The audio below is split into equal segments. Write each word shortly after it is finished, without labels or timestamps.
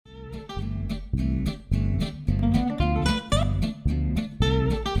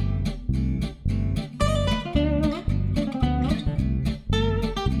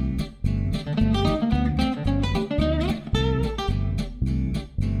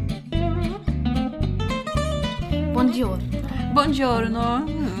Buongiorno. Buongiorno.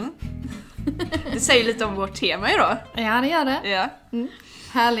 Det säger lite om vårt tema idag. Ja, det gör det. Ja.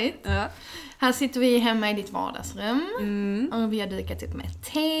 Härligt. Ja. Här sitter vi hemma i ditt vardagsrum. Och vi har dukat upp med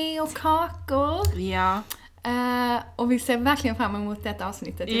te och kakor. Ja. Och vi ser verkligen fram emot detta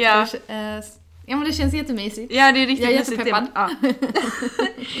avsnittet. Ja. Ja, men det känns jättemysigt. Ja, det är riktigt jag är mysigt. jättepeppad. Ja.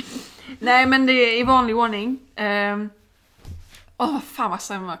 Nej, men det är i vanlig ordning.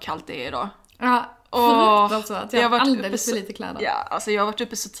 Fan vad kallt det är idag. Ja, fruktansvärt. Jag har alldeles för så, lite kläder. Ja, alltså jag har varit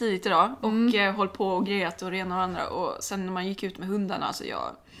uppe så tidigt idag och hållit på och grejat och rena och andra. Och sen när man gick ut med hundarna,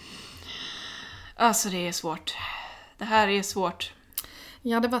 alltså det är svårt. Det här är svårt.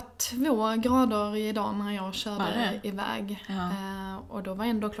 Ja, det var 2 grader idag när jag körde iväg. Ja. Och då var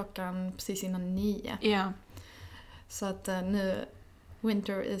ändå klockan precis innan 9. Ja. Så att nu,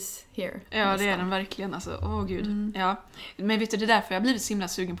 winter is here. Ja, nästan. Det är den verkligen. Alltså, gud. Ja. Men vet du, det är därför jag har blivit så himla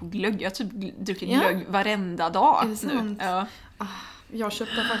sugen på glögg. Jag har typ druckit glögg varenda dag. Är det sant? Nu. Ja. Jag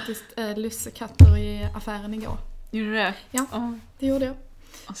köpte faktiskt lussekatter i affären igår. Gjorde du det? Ja, det gjorde jag.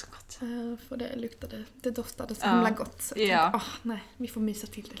 Så gott. För det doftade så himla gott. Så jag tänkte, nej, vi får mysa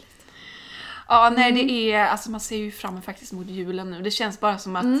till det lite. Ja, nej, det är, alltså man ser ju fram faktiskt mot julen nu. Det känns bara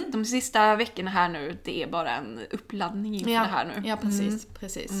som att de sista veckorna här nu, det är bara en uppladdning inför det här nu. Ja,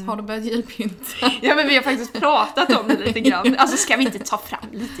 precis. Har du börjat julpynta? Ja, men vi har faktiskt pratat om det lite grann. Alltså, ska vi inte ta fram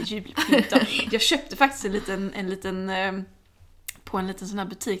lite julpynt då? Jag köpte faktiskt en liten på en liten sån här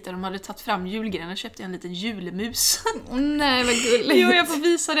butik där de hade tagit fram julgrenar, köpte jag en liten julmus. Nej, vad gulligt. Jo, jag får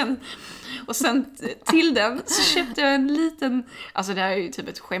visa den. Och sen till den så köpte jag en liten, alltså det här är ju typ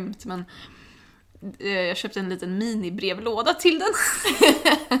ett skämt, men jag köpte en liten mini-brevlåda till den.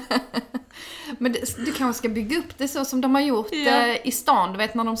 Men du kanske ska bygga upp det så som de har gjort i stan. Du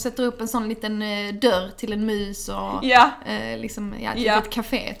vet när de sätter upp en sån liten dörr till en mus och liksom, ett litet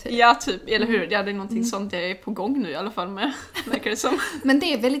café typ. Ja, typ, eller hur? Det är någonting sånt jag är på gång nu i alla fall med, verkar det som. Men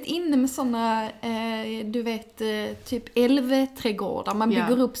det är väldigt inne med såna, du vet, typ älvträdgårdar. Man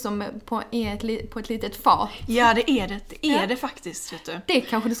bygger upp som på ett litet fat. Ja, det är det. Det är det faktiskt, vet du. Det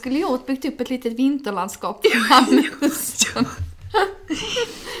kanske du skulle gjort, byggt upp ett litet vinterlandskap till musen.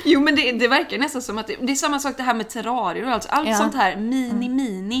 Jo, men det verkar nästan som att det är samma sak det här med terrarier och allt sånt här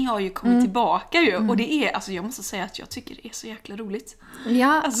mini har ju kommit tillbaka ju, och det är, alltså jag måste säga att jag tycker det är så jäkla roligt.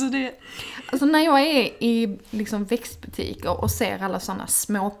 Ja, alltså när jag är i liksom växtbutiker och ser alla såna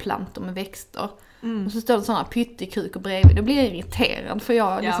små plantor med växter och så står det såna pyttekrukor bredvid, då blir jag irriterad för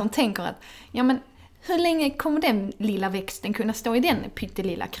jag liksom tänker att, ja men hur länge kommer den lilla växten kunna stå i den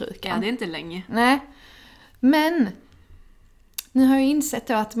pyttelilla krukan? Ja, det är inte länge. Nej, men nu har jag insett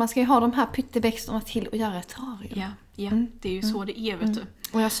då att man ska ju ha de här pytteväxterna till att göra ett terrarium. Ja, det är ju så det är, vet du.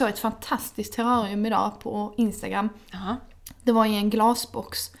 Och jag såg ett fantastiskt terrarium idag på Instagram. Uh-huh. Det var i en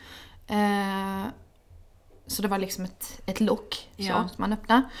glasbox. Så det var liksom ett lock som man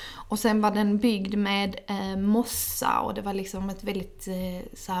öppnar. Och sen var den byggd med mossa, och det var liksom ett väldigt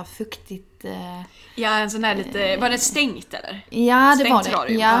så här fuktigt... Ja, en sån här lite... Var det stängt eller? Ja, det stängt var det.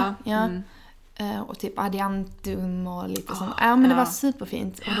 Terrarium. Ja. Och typ adiantum och lite sånt. Ja, men det var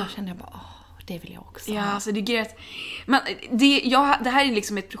superfint. Och då kände jag bara, det vill jag också. Ja, alltså det är grejt. Men det här är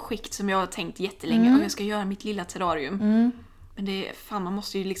liksom ett projekt som jag har tänkt jättelänge, om jag ska göra mitt lilla terrarium. Men man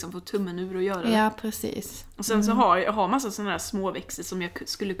måste ju liksom få tummen ur och göra det. Ja, precis. Och sen så har jag massa sådana här småväxter som jag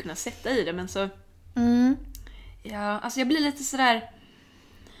skulle kunna sätta i det, men så... Ja, alltså jag blir lite sådär...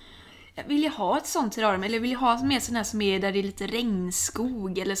 Vill jag ha ett sånt terrarium, eller vill jag ha mer sån här som är där det är lite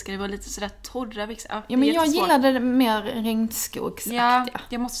regnskog, eller ska det vara lite sådär torra växter? Ja, men jag gillade det mer regnskogsaktiga. Ja,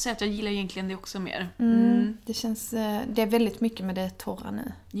 jag måste säga att jag gillar egentligen det också mer. Det känns, det är väldigt mycket med det torra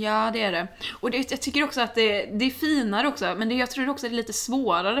nu. Ja, det är det. Och jag tycker också att det är finare också, men jag tror också att det är lite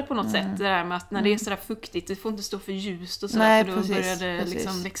svårare på något sätt, det där med att när det är sådär fuktigt, det får inte stå för ljust och sådär. Nej, för då börjar det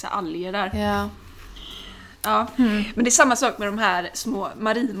liksom växa alger där. Ja. Ja, men det är samma sak med de här små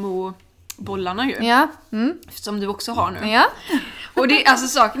marimo-bollarna ju. Ja. Som du också har nu. Ja. Och det, alltså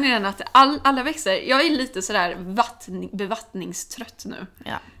saken är den att alla växter, jag är lite sådär bevattningstrött nu.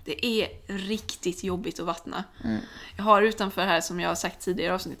 Ja. Det är riktigt jobbigt att vattna. Jag har utanför här, som jag har sagt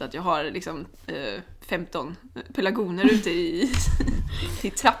tidigare i avsnitt, att jag har liksom 15 pelargoner ute i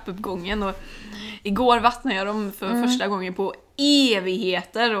trappuppgången, och igår vattnade jag dem för första gången på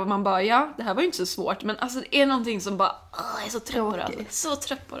evigheter, och man bara, det här var ju inte så svårt, men alltså det är någonting som bara, jag är så trött på det, alltså. Så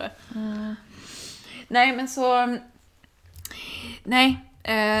trött på det. Nej, men så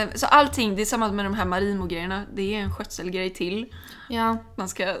så allting, det är samma med de här marimo-grejerna, det är en skötselgrej till. Ja. Man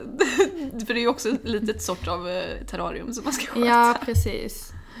ska, för det är ju också ett litet sort av terrarium som man ska sköta. Ja,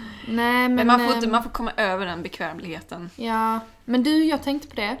 precis. Nej, men man får komma över den bekvämligheten. Ja, men du, jag tänkte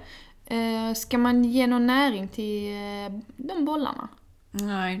på det. Ska man ge någon näring till de bollarna?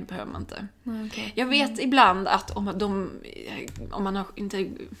 Nej, det behöver man inte. Okay. Jag vet ibland att om man har inte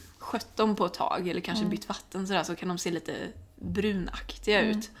skött dem på ett tag eller kanske bytt vatten så kan de se lite brunaktiga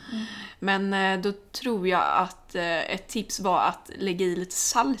ut. Men då tror jag att ett tips var att lägga i lite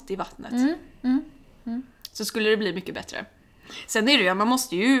salt i vattnet. Så skulle det bli mycket bättre. Sen är det ju, man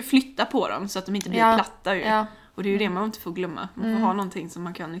måste ju flytta på dem så att de inte blir platta ju. Ja. Och det är ju det man inte får glömma. Man får ha någonting som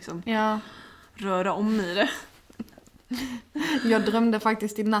man kan liksom röra om i det. Jag drömde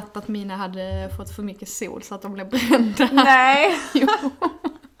faktiskt i natt att mina hade fått för mycket sol så att de blev brända. Nej.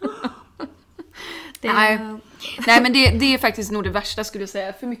 Nej, men det är faktiskt nog det värsta skulle jag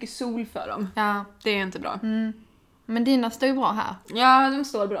säga. För mycket sol för dem. Ja. Det är inte bra. Men dina står ju bra här. Ja, de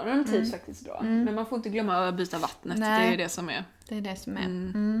står bra. De trivs faktiskt bra. Men man får inte glömma att byta vattnet. Nej. Det är det som är. Det är det som är.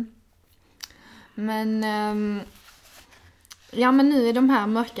 Men men nu i de här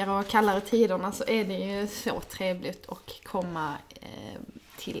mörkare och kallare tiderna så är det ju så trevligt att komma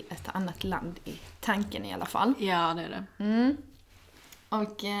till ett annat land i tanken i alla fall. Ja, det är det.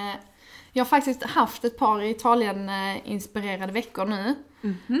 Och jag har faktiskt haft ett par Italien-inspirerade veckor nu.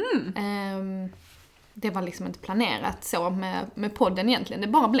 Det var liksom inte planerat så med podden egentligen. Det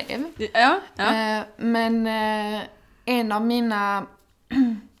bara blev. Ja. Men en av mina...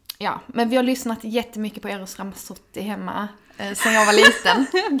 men vi har lyssnat jättemycket på Eros Ramazzotti hemma sen jag var liten.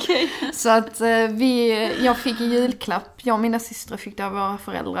 Okay. Så att jag fick i julklapp, jag och mina systrar fick det av våra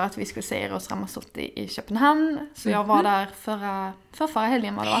föräldrar att vi skulle se Eros Ramazzotti i Köpenhamn. Så jag var där förra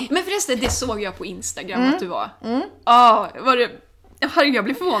helgen var det, va? Men förresten, det såg jag på Instagram att du var. Var det... Jag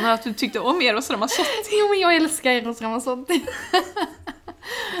blev förvånad att du tyckte om Eros Ramazzotti. Jo, men jag älskar Eros Ramazzotti.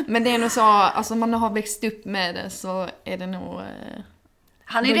 Men det är nog så, alltså man har växt upp med det så är det nog...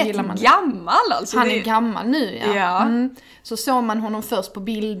 Han är rätt gammal alltså. Han är gammal nu, ja. Så såg man honom först på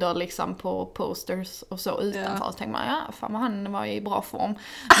bilder liksom på posters och så utanför. Och tänkte man, fan han var i bra form.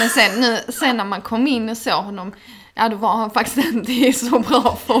 Men sen när man kom in och såg honom, då var han faktiskt inte i så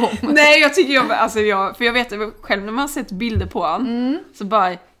bra form. Nej, jag tycker för jag vet själv när man sett bilder på han så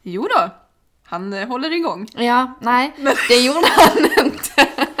bara, jo då, han håller igång. Ja, nej, det gjorde han inte.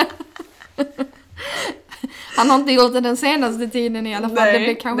 Han har inte gjort det den senaste tiden i alla fall. Nej, det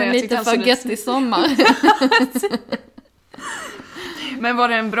blev kanske lite för gött i sommar. Men var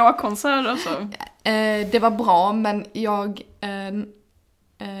det en bra konsert alltså? Det var bra, men jag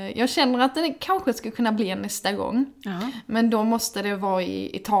känner att det kanske skulle kunna bli en nästa gång. Men då måste det vara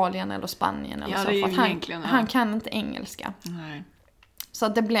i Italien eller Spanien eller så. För att han kan inte engelska. Nej. Så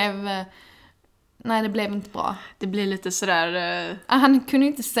att det blev... Nej, det blev inte bra. Det blir lite sådär... Han kunde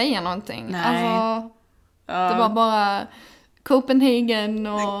inte säga någonting. Nej. Alltså, det var bara Copenhagen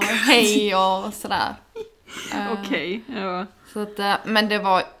och hej och sådär. Okej, ja. Så att, men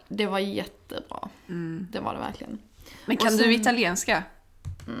det var jättebra. Det var det verkligen. Men kan du italienska?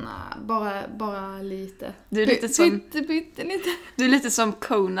 Nej, bara lite. Du är lite som lite. Du är lite som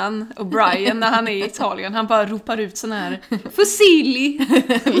Conan och Brian när han är i Italien. Han bara ropar ut såna här fusilli.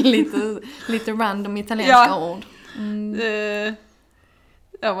 lite random italienska ord.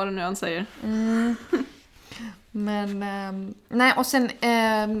 Vad det nu han säger. Men nej, och sen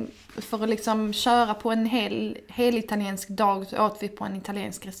för att liksom köra på en hel italiensk dag så åt vi på en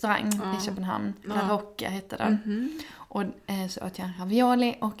italiensk restaurang i Köpenhamn. La Rocca hette den. Och så åt jag en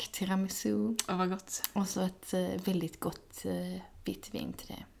ravioli och tiramisu. Vad gott. Och så ett väldigt gott vitt vin till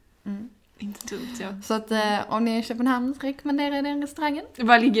det. Inte dumt, ja. Så att om ni är i Köpenhamn så rekommenderar jag den restaurangen.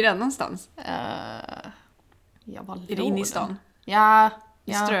 Var ligger den någonstans? Är det inne i stan? Ja.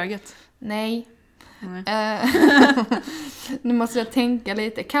 I Ströget? Nej. Nu måste jag tänka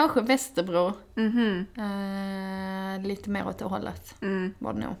lite. Kanske Västerbro. Lite mer åt det hållet.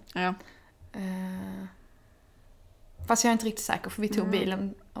 Var det nog. Ja. Fast jag är inte riktigt säker för vi tog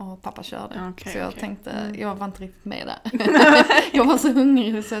bilen och pappa körde. Så jag tänkte, jag var inte riktigt med där. Jag var så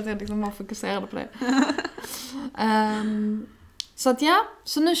hungrig så att jag liksom var fokuserad på det. Så att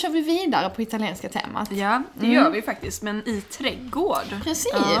så nu kör vi vidare på italienska temat. Ja, det gör vi faktiskt, men i trädgård.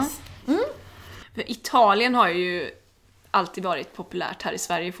 Precis. Ja. För Italien har ju alltid varit populärt här i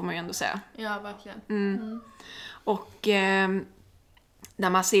Sverige, får man ju ändå säga. Ja, verkligen. Och när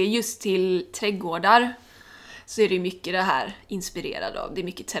man ser just till trädgårdar så är det mycket det här inspirerad av. Det är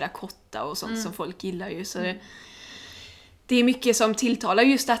mycket terrakotta och sånt som folk gillar ju. Så det är mycket som tilltalar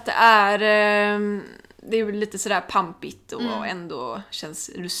just att det är lite sådär pampigt och ändå känns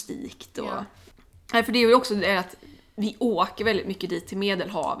rustikt. Nej, för det är ju också det att vi åker väldigt mycket dit till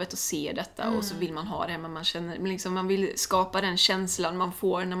Medelhavet och ser detta och så vill man ha det hemma. Man känner, liksom, man vill skapa den känslan man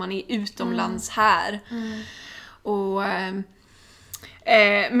får när man är utomlands här. Och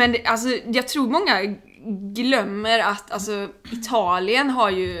Men alltså, jag tror många glömmer att alltså, Italien har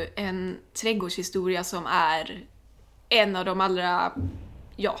ju en trädgårdshistoria som är en av de allra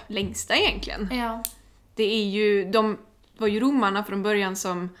längsta egentligen. Ja. Det är ju, de var ju romarna från början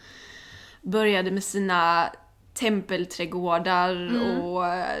som började med sina tempelträdgårdar och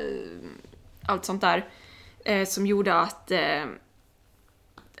allt sånt där som gjorde att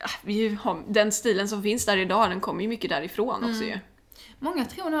den stilen som finns där idag, den kommer ju mycket därifrån också ju. Många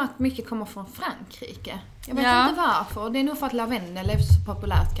tror nog att mycket kommer från Frankrike. Jag vet inte varför. Det är nog för att lavendel är så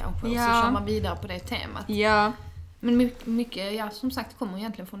populärt kanske. Och så kör man vidare på det temat. Ja. Men mycket, som sagt, kommer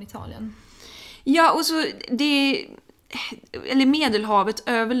egentligen från Italien. Ja, och så eller Medelhavet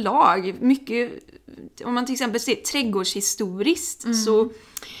överlag. Mycket, om man till exempel ser trädgårdshistoriskt så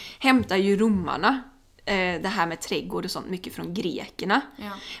hämtar ju romarna det här med trädgård och sånt mycket från grekerna.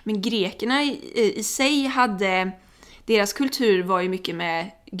 Ja. Men grekerna i sig hade... Deras kultur var ju mycket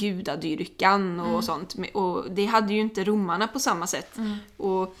med gudadyrkan och sånt. Och det hade ju inte romarna på samma sätt.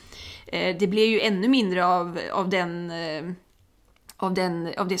 Och det blev ju ännu mindre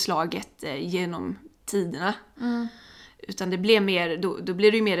av det slaget genom tiderna. Utan det blev mer, då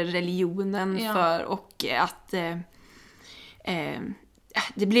blev det ju mer religionen för, och att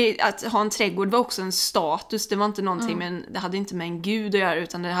det blev, att ha en trädgård var också en status. Det var inte någonting, men det hade inte med en gud att göra,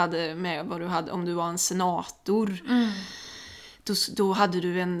 utan det hade med vad du hade, om du var en senator. Då hade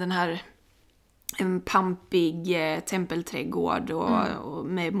du en pampig tempelträdgård och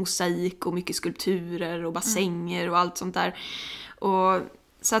med mosaik och mycket skulpturer och bassänger och allt sånt där. Och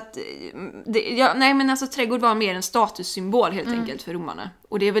så att trädgård var mer en statussymbol helt enkelt för romarna.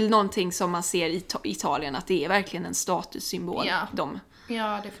 Och det är väl någonting som man ser i Italien, att det är verkligen en statussymbol.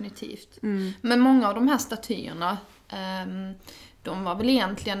 Ja, definitivt. Men många av de här statyerna, det var väl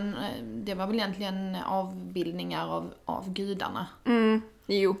egentligen avbildningar av gudarna.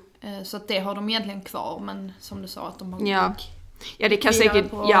 Jo. Så att det har de egentligen kvar, men som du sa att de har Ja, det kan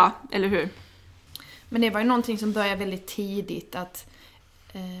säkert, eller hur? Men det var ju någonting som började väldigt tidigt,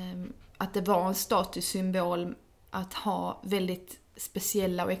 att det var en statussymbol att ha väldigt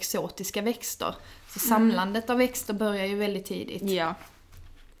speciella och exotiska växter. Så samlandet av växter börjar ju väldigt tidigt.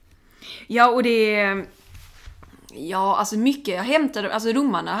 Ja, och det... Ja, alltså mycket. Jag hämtade... Alltså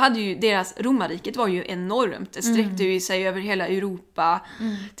romarna hade ju... Romarriket var ju enormt. Det sträckte ju sig över hela Europa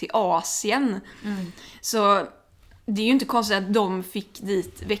till Asien. Så det är ju inte konstigt att de fick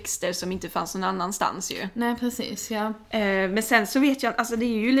dit växter som inte fanns någon annanstans ju. Nej, precis, ja. Men sen så vet jag, alltså det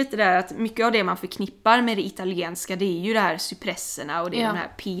är ju lite där att mycket av det man förknippar med det italienska, det är ju det här cypresserna och det är de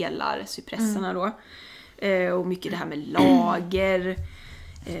här pelarcypresserna då. Och mycket det här med lager,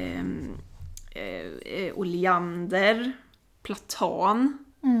 oleander, platan.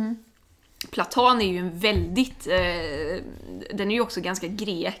 Platan är ju en väldigt, den är ju också ganska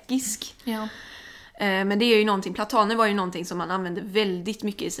grekisk. Ja. Men det är ju någonting, plataner var ju någonting som man använde väldigt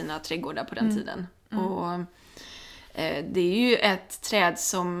mycket i sina trädgårdar på den tiden. Och det är ju ett träd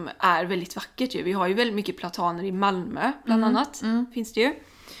som är väldigt vackert ju. Vi har ju väldigt mycket plataner i Malmö bland annat, finns det ju.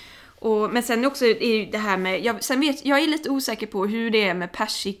 Men sen också är ju det här med, jag är lite osäker på hur det är med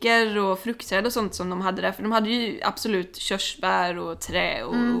persikor och fruktträd och sånt som de hade där. För de hade ju absolut körsbär och trä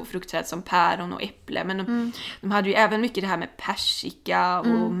och fruktträd som päron och äpple. Men de hade ju även mycket det här med persika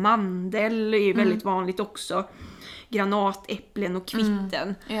och mandel är ju väldigt vanligt också. Granatäpplen och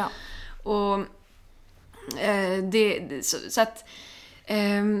kvitten. Ja. Och så att...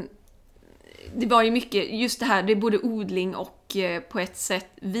 det var ju mycket, just det här, det är både odling och på ett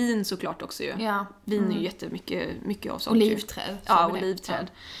sätt vin såklart också ju. Ja. Vin är ju jättemycket av sånt. Olivträd. Ja,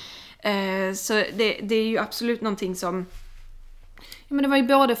 olivträd. Ja. Så det är ju absolut någonting som... Ja, men det var ju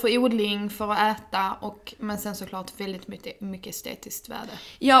både för odling, för att äta men sen såklart väldigt mycket estetiskt värde.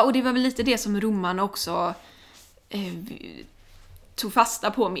 Ja, och det var väl lite det som romarna också tog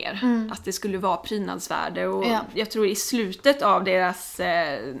fasta på mer. Att det skulle vara prydnadsvärde. Och jag tror i slutet av deras,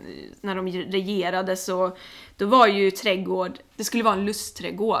 när de regerade, så då var ju trädgård, det skulle vara en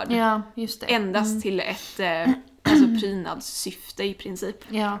lustträdgård. Ja, just det. Endast till ett alltså prydnadssyfte i princip.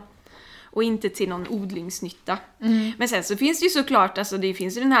 Ja. Och inte till någon odlingsnytta. Men sen så finns det ju såklart, alltså det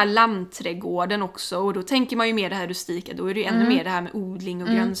finns ju den här landträdgården också. Och då tänker man ju mer det här rustika. Då är det ju ännu mer det här med odling och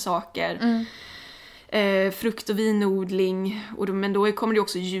grönsaker. Frukt- och vinodling, men då kommer det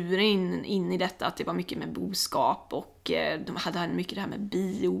också djuren in i detta, att det var mycket med boskap och de hade mycket det här med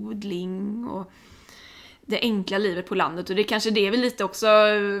biodling och det enkla livet på landet, och det kanske det är väl lite också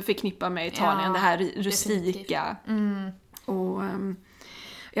förknippar med Italien, det här rustika. Och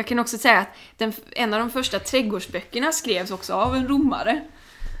jag kan också säga att en av de första trädgårdsböckerna skrevs också av en romare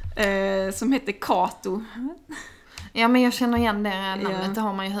som hette Cato. Ja, men jag känner igen det namnet, det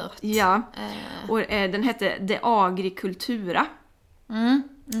har man ju hört. Ja, och den hette De Agricultura.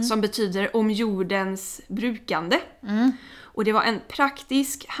 Som betyder om jordens brukande. Och det var en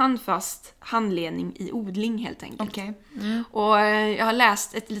praktisk, handfast handledning i odling helt enkelt. Okay. Och jag har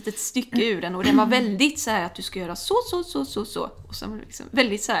läst ett litet stycke ur den och den var väldigt så här att du ska göra så. Och så liksom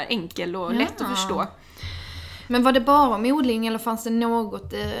väldigt så här enkel och lätt att förstå. Men var det bara om odling eller fanns det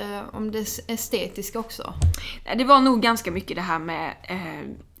något om det estetiska också? Det var nog ganska mycket det här med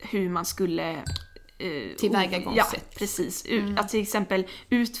hur man skulle... tillvägagångssätt. Ja, precis. Att till exempel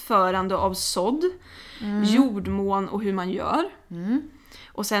utförande av sådd, jordmån och hur man gör.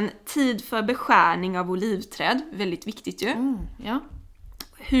 Och sen tid för beskärning av olivträd, väldigt viktigt ju. Ja.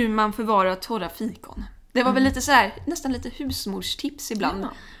 Hur man förvarar torra fikon. Det var väl lite så här, nästan lite husmorstips ibland.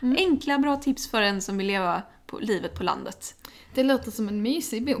 Enkla, bra tips för en som vill leva livet på landet. Det låter som en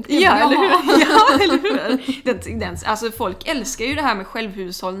mysig bok. Ja, eller hur? Ja, eller hur? Alltså folk älskar ju det här med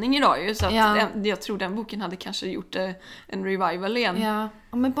självhushållning idag ju, så att jag tror den boken hade kanske gjort en revival igen. Ja,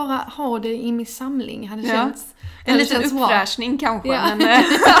 men bara ha det i min samling hade känts. En liten uppfräschning kanske. Ja.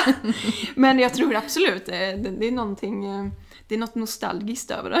 Men jag tror absolut det är någonting, det är något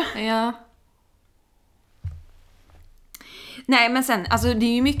nostalgiskt över det. Ja. Nej, men sen, alltså det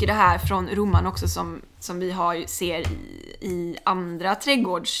är ju mycket det här från roman också som vi ser i andra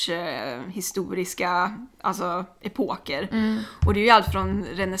trädgårdshistoriska alltså epoker. Och det är ju allt från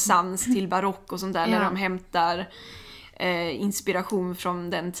renässans till barock och sånt där, när de hämtar inspiration från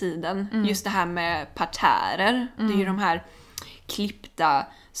den tiden. Just det här med parterrer, det är ju de här klippta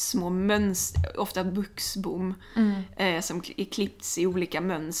små mönster, ofta buxbom, som är klippts i olika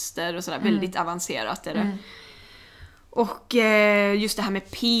mönster och sådär, väldigt avancerat är det. Och just det här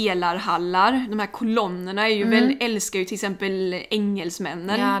med pelarhallar, de här kolonnerna är ju älskar ju till exempel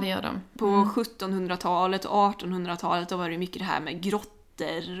engelsmännen. Ja, det gör de. På 1700-talet och 1800-talet då var det mycket det här med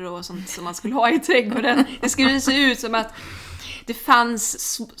grottor och sånt som man skulle ha i trädgården. Det skulle se ut som att det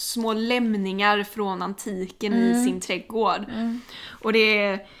fanns små lämningar från antiken i sin trädgård. Och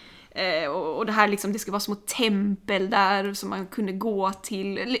det här liksom, det ska vara små tempel där som man kunde gå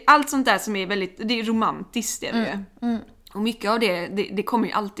till. Allt sånt där som är väldigt, det är romantiskt är det ju. Och mycket av det kommer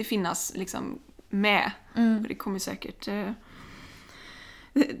ju alltid finnas liksom med. Och det kommer säkert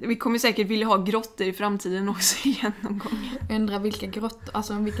vi kommer säkert vilja ha grottor i framtiden också igen någon gång. Undrar vilka grottor,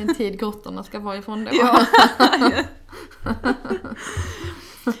 alltså vilken tid grottorna ska vara ifrån det. Ja.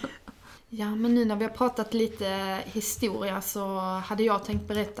 Ja, men nu när vi har pratat lite historia så hade jag tänkt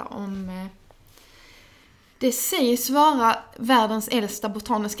berätta om det sägs vara världens äldsta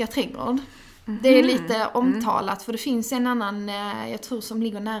botaniska trädgård. Det är lite omtalat för det finns en annan, jag tror som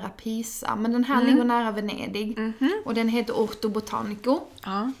ligger nära Pisa, men den här ligger nära Venedig och den heter Orto Botanico.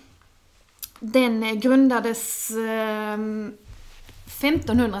 Den grundades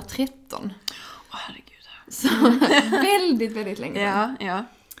 1513. Herregud. Så väldigt, väldigt länge sedan. Ja.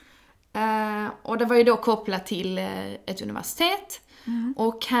 Och det var ju då kopplat till ett universitet.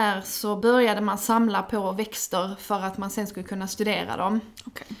 Och här så började man samla på växter för att man sen skulle kunna studera dem.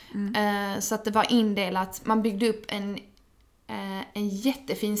 Okay. Så att det var indelat, man byggde upp en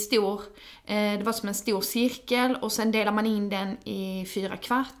jättefin stor, det var som en stor cirkel och sen delar man in den i 4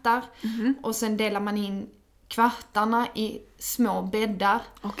 kvartar. Och sen delar man in kvartarna i små bäddar.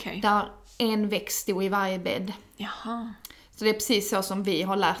 Där en växt stod i varje bädd. Jaha. Så det är precis så som vi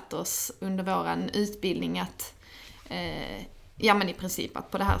har lärt oss under våran utbildning att ja, men i princip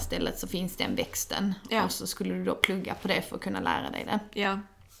att på det här stället så finns den växten. Ja. Och så skulle du då plugga på det för att kunna lära dig det. Ja.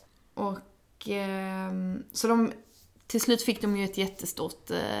 Och så till slut fick de ju ett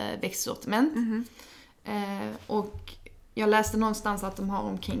jättestort växtsortiment. Och jag läste någonstans att de har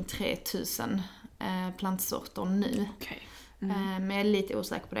omkring 3000 plantsorter nu. Men jag är lite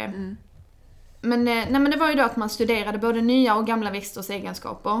osäker på det. Men det var ju då att man studerade både nya och gamla växters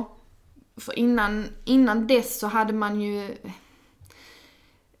egenskaper. För innan dess så hade man ju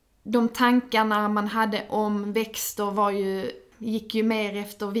de tankarna man hade om växter gick ju mer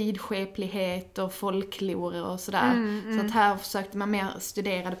efter vidskeplighet och folklore och sådär. Så att här försökte man mer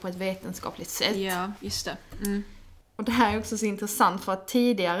studera det på ett vetenskapligt sätt. Ja, just det. Och det här är också så intressant för att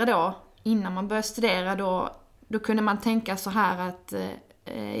tidigare då, innan man började studera då kunde man tänka så här att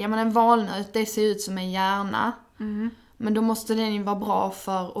en valnöt, det ser ut som en hjärna. Men då måste den ju vara bra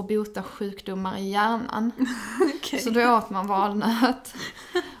för att bota sjukdomar i hjärnan. Så då åt man valnöt.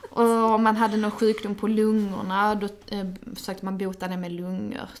 Och om man hade någon sjukdom på lungorna, då försökte man bota det med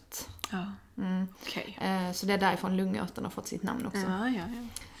lungört. Så det är därifrån lungörten har fått sitt namn också.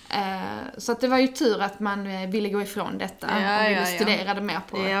 Så att det var ju tur att man ville gå ifrån detta och ville studera det mer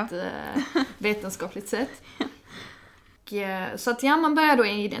på ett vetenskapligt sätt. så att man börjar då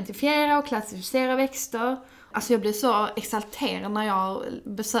identifiera och klassificera växter. Alltså jag blir så exalterad när jag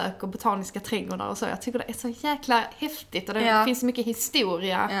besöker botaniska trädgårdar och så. Jag tycker det är så jäkla häftigt och det finns så mycket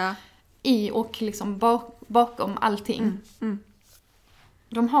historia i och liksom bakom allting.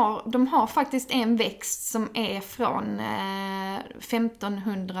 De har faktiskt en växt som är från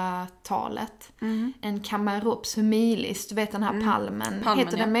 1500-talet. En Camarops humilis, du vet den här palmen.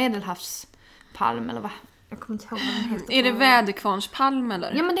 Heter den medelhavspalm eller vad? Jag kommer inte ihåg vad den heter. Är det väderkvarnspalm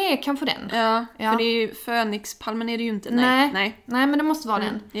eller? Ja, men det är kanske den. Ja. För det är ju fönixpalmen är det ju inte. Nej, men det måste vara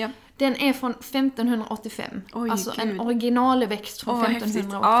den. Ja. Den är från 1585. Alltså Gud. en originalväxt från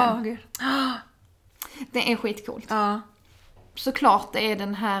 1585. Gud. Det är skitcoolt. Ja. Såklart är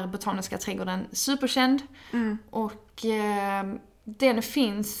den här botaniska trädgården superkänd. Och den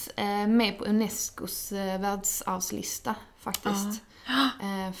finns med på Unescos världsarvslista faktiskt.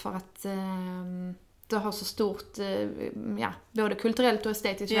 För att det har så stort, både kulturellt och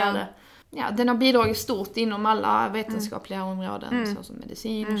estetiskt värde. Ja, den har bidragit stort inom alla vetenskapliga områden, såsom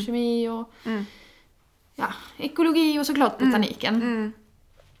medicin och kemi och ekologi och såklart botaniken.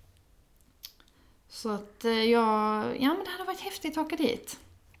 Så att men det hade varit häftigt att åka dit.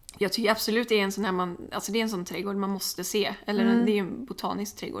 Jag tycker absolut det är en sån här det är en sån trädgård man måste se. Eller det är en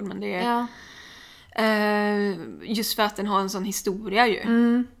botanisk trädgård, men det är just för att den har en sån historia ju.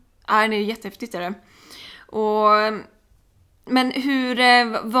 Det är jättehäftigt är det. Men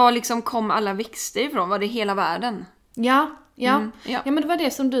var liksom kom alla växter ifrån? Var det hela världen? Ja, men det var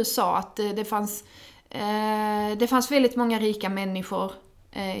det som du sa, att det fanns väldigt många rika människor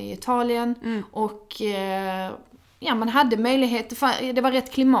i Italien och man hade möjlighet, det var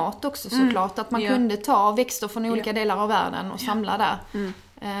rätt klimat också såklart, att man kunde ta växter från olika delar av världen och samla där.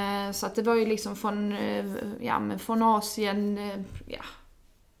 Så att det var ju liksom från Asien, jag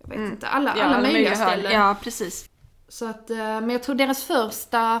vet inte, alla möjliga ställen. Ja, precis. Så att, men jag tror deras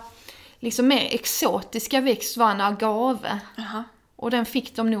första liksom mer exotiska växt var en agave. Och den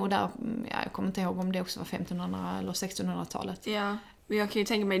fick de nog där, jag kommer inte ihåg om det också var 1500 eller 1600-talet. Ja, jag kan ju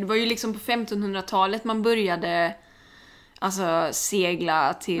tänka mig, det var ju liksom på 1500-talet man började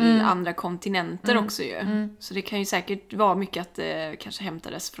segla till andra kontinenter också ju. Så det kan ju säkert vara mycket att det kanske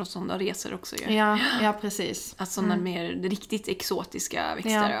hämtades från sådana resor också ju. Ja, precis. Att sådana mer riktigt exotiska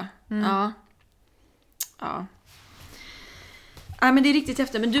växter. Ja, men det är riktigt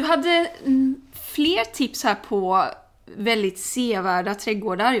häftigt. Men du hade fler tips här på väldigt sevärda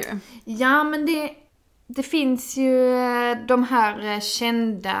trädgårdar ju. Ja, men det finns ju de här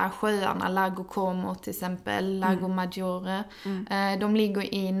kända sjöarna, Lago Como till exempel, Lago Maggiore. De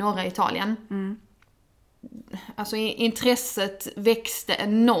ligger i norra Italien. Alltså intresset växte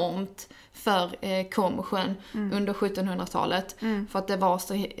enormt för Comosjön under 1700-talet. För att det var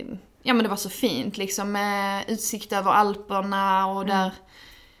så, det var så fint liksom, med utsikt över Alperna och där.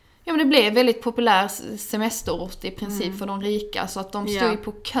 Ja, men det blev väldigt populär semesterort i princip för de rika, så att de stod ju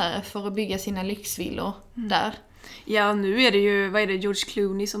på kö för att bygga sina lyxvillor där. Ja, nu är det ju, vad är det, George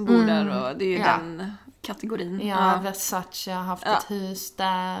Clooney som bor där och det är ju den kategorin. Ja, Versace har haft ett hus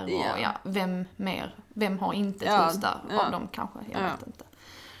där och vem har inte ett hus där av dem kanske, jag vet inte.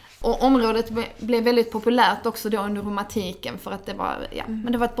 Och området blev väldigt populärt också då under romantiken, för att det var,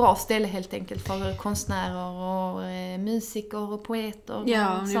 men det var ett bra ställe helt enkelt för konstnärer och musiker och poeter.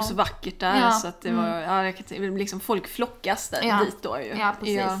 Ja, det är så vackert där så att det var, liksom folk flockas där dit då ju. Ja,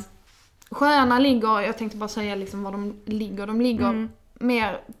 precis. Ja. Sjöarna ligger, jag tänkte bara säga liksom var de ligger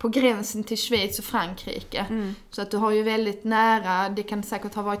mer på gränsen till Schweiz och Frankrike. Så att du har ju väldigt nära, det kan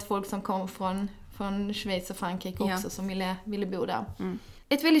säkert ha varit folk som kom från Schweiz och Frankrike också som ville bo där.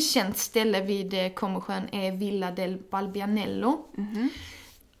 Ett väldigt känt ställe vid Comosjön är Villa del Balbianello.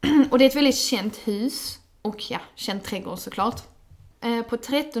 Och det är ett väldigt känt hus och känd trädgård såklart. På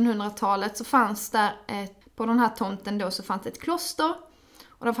 1300-talet så fanns där på den här tomten då så fanns ett kloster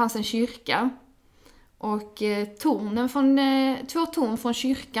och där fanns en kyrka. Och två torn från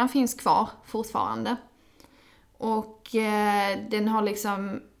kyrkan finns kvar fortfarande. Och den har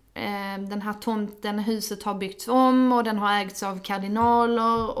liksom den här tomten, huset har byggts om och den har ägts av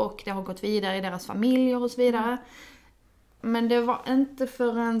kardinaler och det har gått vidare i deras familjer och så vidare. Men det var inte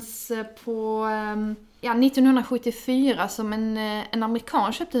förrän på 1974 som en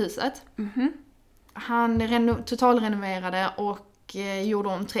amerikan köpte huset. Han totalrenoverade och gjorde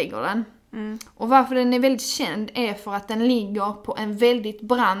om trädgården. Och varför den är väldigt känd är för att den ligger på en väldigt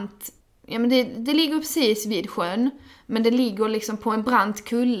brant, men det ligger precis vid sjön, men det ligger liksom på en brant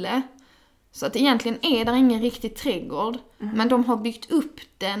kulle. Så att egentligen är det ingen riktig trädgård, men de har byggt upp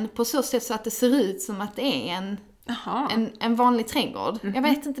den på så sätt så att det ser ut som att det är En vanlig trädgård. Jag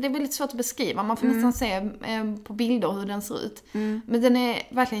vet inte, det är väldigt svårt att beskriva. Man får nästan se på bilder hur den ser ut. Men den är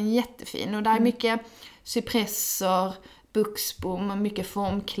verkligen jättefin. Och där är mycket cypresser, buxbom och mycket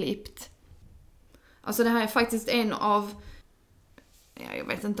formklippt. Alltså det här är faktiskt en av... jag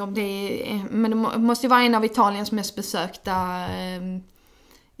vet inte om det är... Men det måste ju vara en av Italiens mest besökta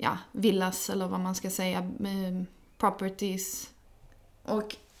villas, eller vad man ska säga, properties.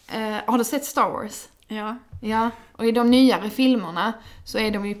 Och har du sett Star Wars? Ja. Ja, och i de nyare filmerna så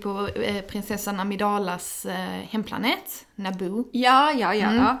är de ju på prinsessan Amidalas hemplanet, Naboo. Ja,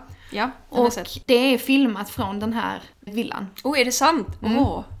 och det är filmat från den här villan. Är det sant?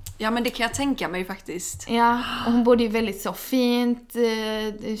 Ja, men det kan jag tänka mig faktiskt. Ja, och hon bodde ju väldigt så fint.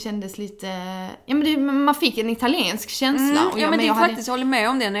 Det kändes lite... Ja, men man fick en italiensk känsla. Och jag faktiskt håller med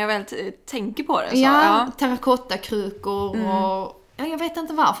om det när jag väl tänker på det. Så, terrakottakrukor och... Ja, jag vet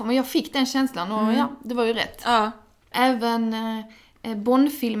inte varför, men jag fick den känslan och det var ju rätt. Ja. Även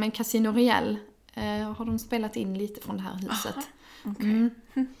Bond-filmen Casino Royale har de spelat in lite från det här huset. Okay.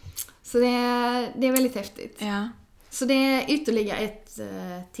 Så det är väldigt häftigt. Ja. Så det är ytterligare ett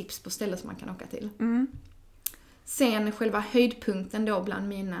tips på ställen som man kan åka till. Sen själva höjdpunkten då bland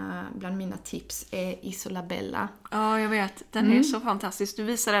mina tips är Isola Bella. Ja, jag vet. Den är så fantastisk. Du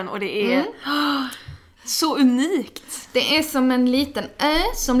visar den och det är så unikt. Det är som en liten ö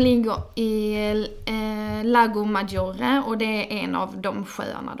som ligger i Lago Maggiore, och det är en av de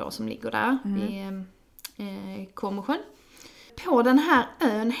sjöarna då som ligger där i Comosjön. På den här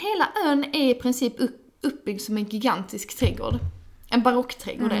ön, hela ön är i princip uppbyggd som en gigantisk trädgård. En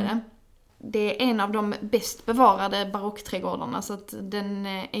barockträdgård är det. Det är en av de bäst bevarade barockträdgårdarna, så att den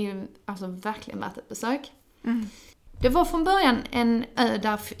är ju alltså verkligen värt ett besök. Det var från början en ö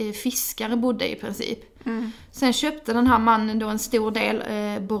där fiskare bodde i princip. Sen köpte den här mannen då en stor del,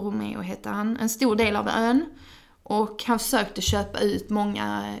 Borromeo heter han, en stor del av ön. Och han försökte köpa ut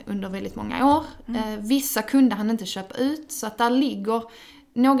många under väldigt många år. Vissa kunde han inte köpa ut, så att där ligger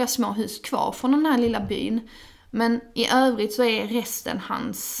några små hus kvar från den här lilla byn. Men i övrigt så är resten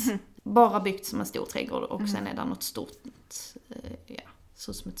hans bara byggt som en stor trädgård. Och sen är det något stort,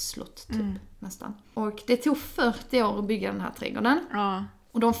 så som ett slott typ nästan. Och det tog 40 år att bygga den här trädgården. Ja.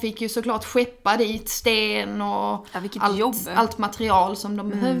 Och de fick ju såklart skeppa dit sten och allt material som de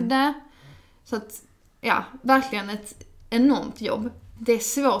behövde. Så att, verkligen ett enormt jobb. Det är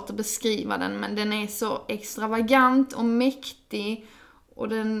svårt att beskriva den, men den är så extravagant och mäktig. Och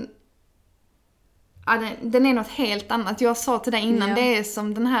den är något helt annat. Jag sa till dig innan, det är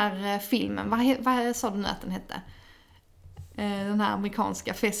som den här filmen. Vad sa du nu att den hette? Den här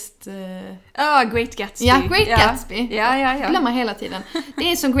amerikanska fest... Great Gatsby. Ja, Great Gatsby. Ja. Glömmer hela tiden.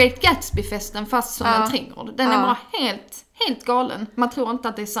 Det är som Great Gatsby-festen fast som en trädgård. Den är bara helt galen. Man tror inte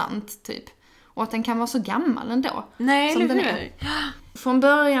att det är sant, typ. Och att den kan vara så gammal ändå. Nej, som den är. Från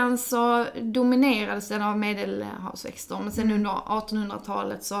början så dominerades den av medelhavsväxter. Men sen under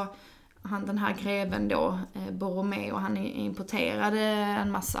 1800-talet så den här greven då, Borromeo, han importerade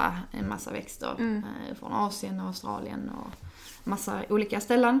en massa växter från Asien och Australien och massa olika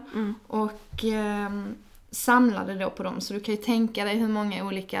ställen. Och samlade då på dem. Så du kan ju tänka dig hur många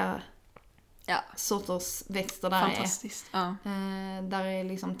olika sorters växter där fantastiskt. är. Där är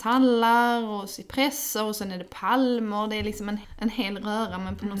liksom tallar och cypresser och sen är det palmer. Det är liksom en hel röra,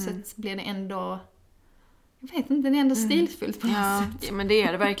 men på något sätt blir det ändå... Jag vet inte, den är ändå stilfyllt på något sätt. Ja, men det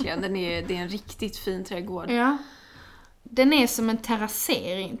är det verkligen. Det är en riktigt fin trädgård. Ja. Den är som en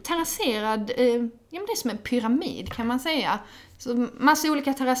terrassering. Terrasserad, men det är som en pyramid kan man säga. Så massa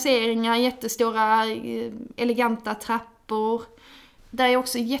olika terrasseringar, jättestora, eleganta trappor. Där är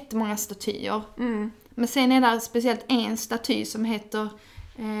också jättemånga statyer. Men sen är det speciellt en staty som heter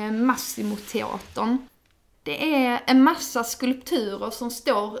Massimo-teatern. Det är en massa skulpturer som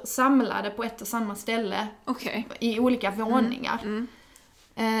står samlade på ett och samma ställe i olika våningar.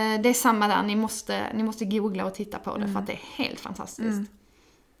 Det är samma där, ni måste googla och titta på det för att det är helt fantastiskt.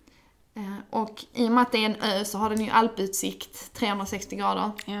 Och i och med att det är en ö så har den ju alputsikt 360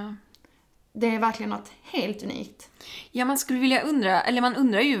 grader. Ja. Det är verkligen något helt unikt. Ja, man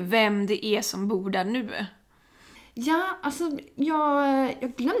undrar ju vem det är som bor där nu. Ja, alltså jag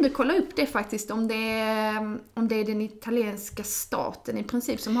glömde kolla upp det faktiskt, om det är den italienska staten i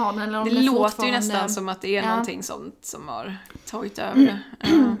princip som har den. Eller om det låter ju nästan som att det är någonting sånt som har tagit över det.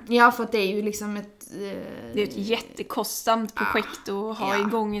 Ja, för att det är ju liksom det är ett jättekostsamt projekt att ha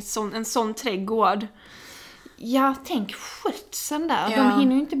igång en sån trädgård. Ja, tänk skötseln där. De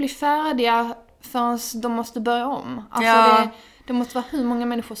hinner ju inte bli färdiga förrän de måste börja om. Alltså Det måste vara hur många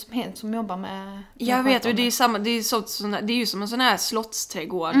människor som helst som jobbar med... Jag vet, och det är ju som en sån här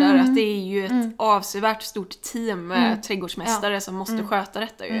slottsträdgårdar, att det är ju ett avsevärt stort team med trädgårdsmästare som måste sköta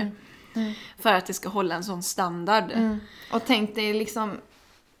detta ju. För att det ska hålla en sån standard. Och tänk dig liksom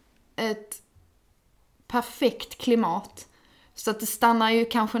ett perfekt klimat. Så att det stannar ju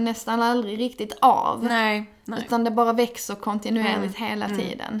kanske nästan aldrig riktigt av. Nej. Utan det bara växer kontinuerligt hela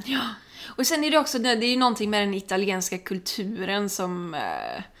tiden. Ja. Och sen är det också, det är ju någonting med den italienska kulturen som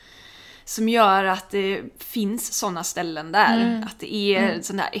gör att det finns såna ställen där. Att det är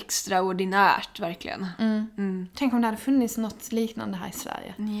sån där extraordinärt, verkligen. Tänk om det hade funnits något liknande här i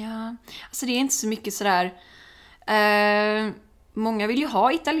Sverige. Ja, alltså det är inte så mycket sådär... många vill ju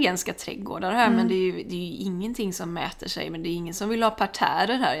ha italienska trädgårdar här, men det är ju ingenting som mäter sig. Men det är ingen som vill ha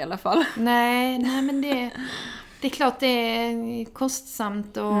parterrer här i alla fall. Nej, men det är klart det är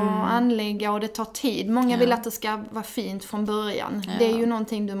kostsamt att anlägga och det tar tid. Många vill att det ska vara fint från början. Ja. Det är ju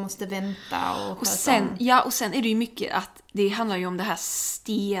någonting du måste vänta och sen är det ju mycket att det handlar ju om det här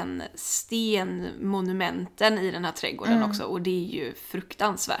stenmonumenten i den här trädgården också. Och det är ju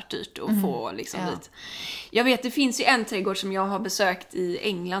fruktansvärt dyrt att få liksom dit. Jag vet, det finns ju en trädgård som jag har besökt i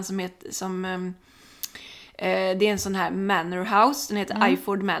England det är en sån här manor house. Den heter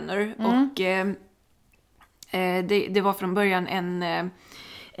Iford Manor. Och det var från början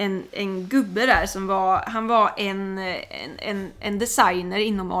en gubbe där som han var en designer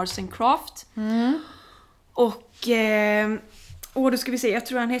inom arts and craft. Och då ska vi se, jag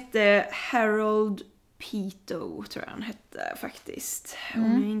tror han hette Harold Pito, tror jag han hette faktiskt.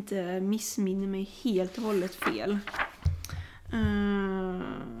 Om jag inte missminner mig helt och hållet fel.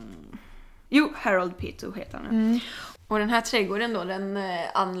 Harold Pito heter han. Och den här trädgården då, den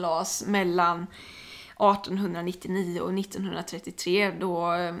anlades mellan 1899 och 1933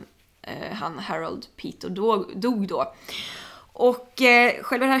 då han Harold Pito dog då. Och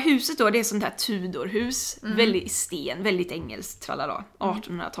själva det här huset då, det är sånt här Tudorhus, väldigt sten, väldigt engelskt tralala,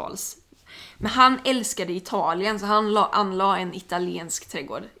 1800-tals. Men han älskade Italien, så han anlade en italiensk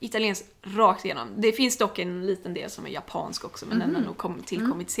trädgård. Italiensk rakt igenom. Det finns dock en liten del som är japansk också, men den har nog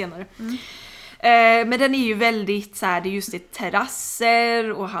tillkommit senare. Men den är ju väldigt så här, det är just det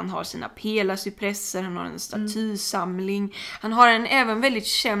terrasser och han har sina pelarcypresser, han har en statysamling. Han har en även väldigt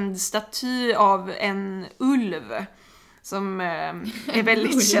känd staty av en ulv som är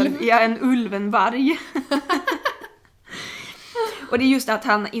väldigt känd. Ja, en ulv, en varg. Och det är just att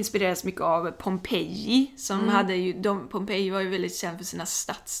han inspireras mycket av Pompeji som hade ju Pompeji var ju väldigt känd för sina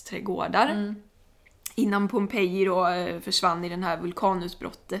stadsträdgårdar. Innan Pompeji då försvann i den här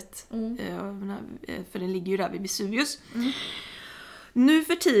vulkanutbrottet. För den ligger ju där vid Vesuvius. Nu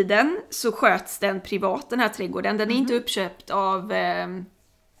för tiden så sköts den privat, den här trädgården. Den är inte uppköpt av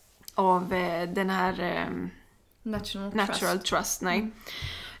den här Natural Trust, nej.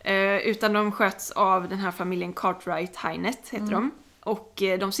 Utan de sköts av den här familjen Cartwright Heinet heter de. Och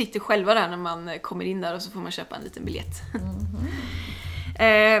de sitter själva där när man kommer in där och så får man köpa en liten biljett.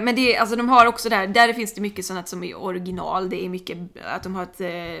 Men det, alltså de har också där finns det mycket sånt som är original. Det är mycket att de har ett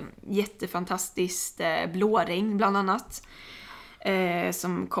jättefantastiskt blåregn bland annat.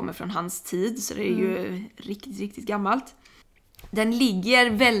 Som kommer från hans tid, så det är ju riktigt, riktigt gammalt. Den ligger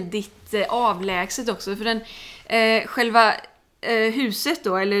väldigt avlägset också, för den själva huset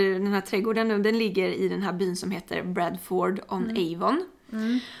då, eller den här trädgården, den ligger i den här byn som heter Bradford on Avon.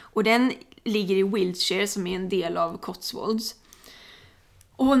 Och den ligger i Wiltshire som är en del av Cotswolds.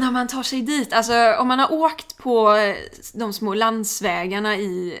 Och när man tar sig dit, alltså om man har åkt på de små landsvägarna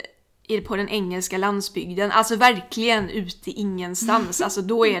på den engelska landsbygden, alltså verkligen ute i ingenstans, alltså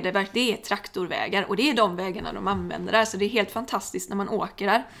då är det är traktorvägar och det är de vägarna de använder där, så det är helt fantastiskt när man åker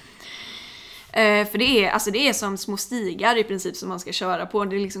där. För det är som små stigar i princip som man ska köra på,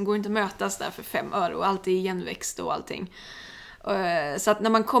 det liksom går inte att mötas där för 5 öre och allt är igenväxt och allting. Så att när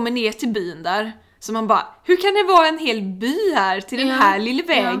man kommer ner till byn där, så man bara, hur kan det vara en hel by här till den här lilla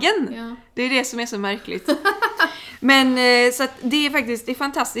vägen? Ja. Det är det som är så märkligt. Men så att det är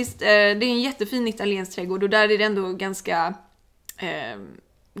fantastiskt. Det är en jättefin italiensk trädgård och där är det ändå ganska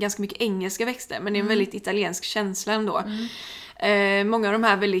mycket engelska växter, men det är en väldigt italiensk känsla ändå. Många av de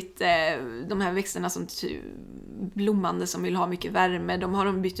här växterna som blommande som vill ha mycket värme, de har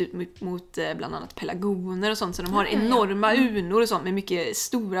de bytt ut mot bland annat pelargoner och sånt, så de har enorma unor och sånt med mycket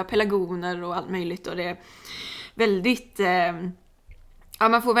stora pelargoner och allt möjligt, och det är väldigt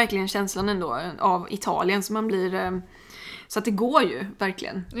man får verkligen känslan ändå av Italien, så man blir så att det går ju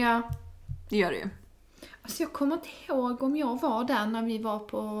verkligen. Ja. Det gör det ju. Alltså jag kommer inte ihåg om jag var där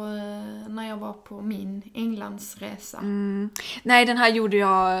när jag var på min Englandsresa. Nej, den här gjorde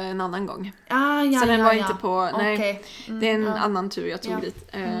jag en annan gång. Så den var inte på... Nej, okay. Det är en annan tur jag tog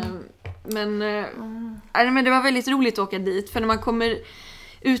dit. Men det var väldigt roligt att åka dit. För när man kommer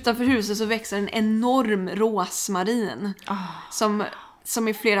utanför huset så växer en enorm rosmarin. Som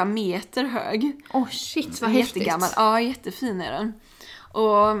är flera meter hög. Shit, vad häftigt. Jättegammal. Ja, jättefin är den.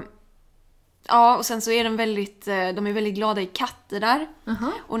 Och sen så är de är väldigt glada i katter där.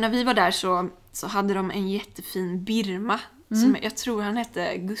 Och när vi var där så hade de en jättefin birma. Som jag tror han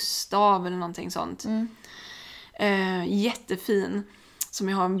hette Gustav eller någonting sånt. Jättefin. Som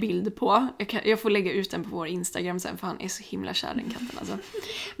jag har en bild på. Jag får lägga ut den på vår Instagram sen, för han är så himla kär, den katten alltså.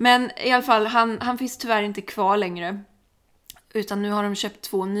 Men i alla fall, han finns tyvärr inte kvar längre. Utan nu har de köpt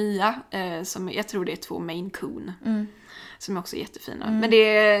 2 nya, jag tror det är 2 Maine Coon. Som är också jättefina. Men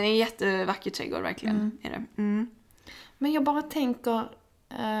det är en jättevacker trädgård, verkligen. Är det. Men jag bara tänker,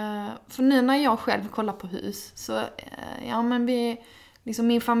 för nu när jag själv kollar på hus, så liksom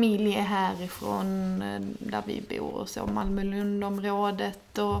min familj är härifrån där vi bor, och så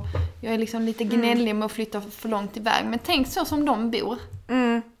Malmö-Lundområdet, och jag är liksom lite gnällig med att flytta för långt iväg. Men tänk så som de bor.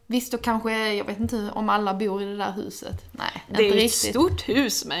 Visst, då kanske, jag vet inte om alla bor i det där huset. Nej, det är ett stort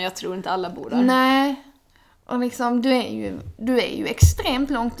hus, men jag tror inte alla bor där. Nej, och liksom du är ju extremt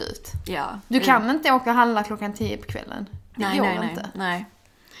långt ut. Ja. Du kan inte åka och handla 10:00 på kvällen. Det går inte.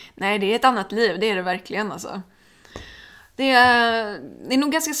 Nej, det är ett annat liv, det är det verkligen alltså. Det är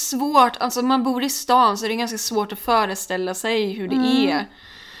nog ganska svårt, alltså om man bor i stan så är det ganska svårt att föreställa sig hur det är.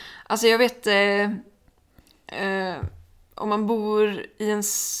 Alltså jag vet, om man bor i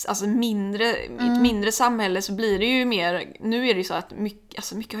ett mindre samhälle så blir det ju mer, nu är det ju så att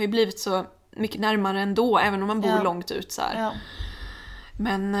mycket har ju blivit så mycket närmare ändå, även om man bor långt ut så här. Ja.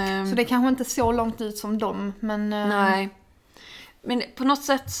 Men, så det är kanske inte så långt ut som dem, men... Nej. Men på något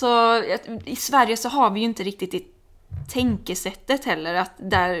sätt så, i Sverige så har vi ju inte riktigt det tänkesättet heller, att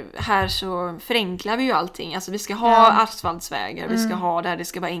här så förenklar vi ju allting. Alltså vi ska ha asfaltsvägar, vi ska ha där det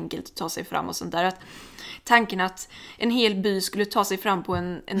ska vara enkelt att ta sig fram och sånt där. Att tanken att en hel by skulle ta sig fram på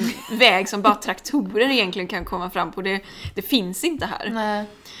en väg som bara traktorer egentligen kan komma fram på, det finns inte här. Nej.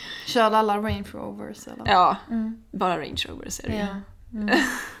 Kör alla Range Rovers eller? Ja, bara Range Rovers är det. Ja.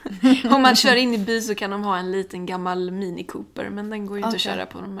 Om man kör in i by så kan de ha en liten gammal Mini Cooper, men den går ju inte att köra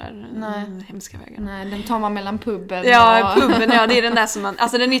på de här hemska vägarna. Nej, den tar man mellan puben. Ja, puben, det är den där som man,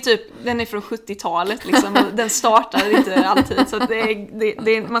 alltså den är från 70-talet liksom, och den startar inte alltid, så att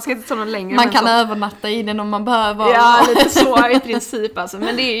man ska inte ta någon längre. Man kan övernatta i den om man behöver. Ja, lite så i princip alltså,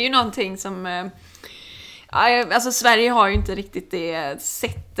 men det är ju någonting som alltså Sverige har ju inte riktigt det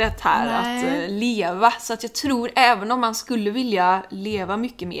sättet här att leva, så att jag tror även om man skulle vilja leva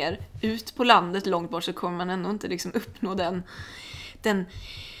mycket mer ut på landet långt bort, så kommer man ändå inte liksom uppnå den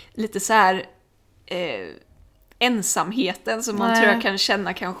lite så här ensamheten som man tror jag kan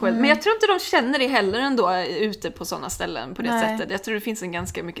känna kanske. Men jag tror inte de känner det heller ändå ute på sådana ställen på det sättet. Jag tror det finns en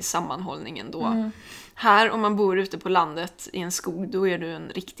ganska mycket sammanhållning ändå. Här, om man bor ute på landet i en skog, då är du en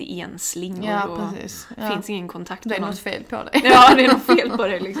riktig ensling. Ja, och precis. Finns ingen kontakt med någon. Det är något fel på dig. Ja, det är något fel på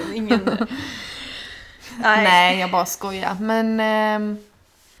dig liksom. Ingen... Nej, jag bara skojar. Men,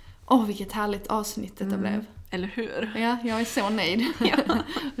 vilket härligt avsnitt det blev. Eller hur? Ja, jag är så nöjd. Ja.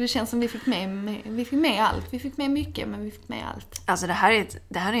 Det känns som vi fick med allt. Vi fick med mycket, men vi fick med allt. Alltså det här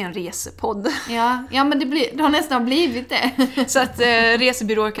är en resepodd. Ja, men det har nästan blivit det. Så att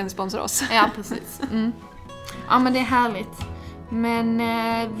resebyråer kan sponsra oss. Ja, precis. Ja, men det är härligt. Men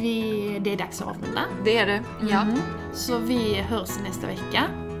det är dags att avrunda. Det är det, ja. Så vi hörs nästa vecka.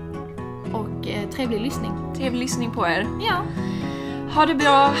 Och trevlig lyssning. Trevlig lyssning på er. Ja. Ha det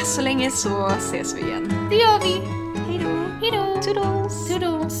bra så länge, så ses vi igen. Det gör vi. Hej då.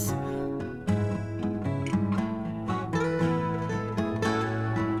 Toodles.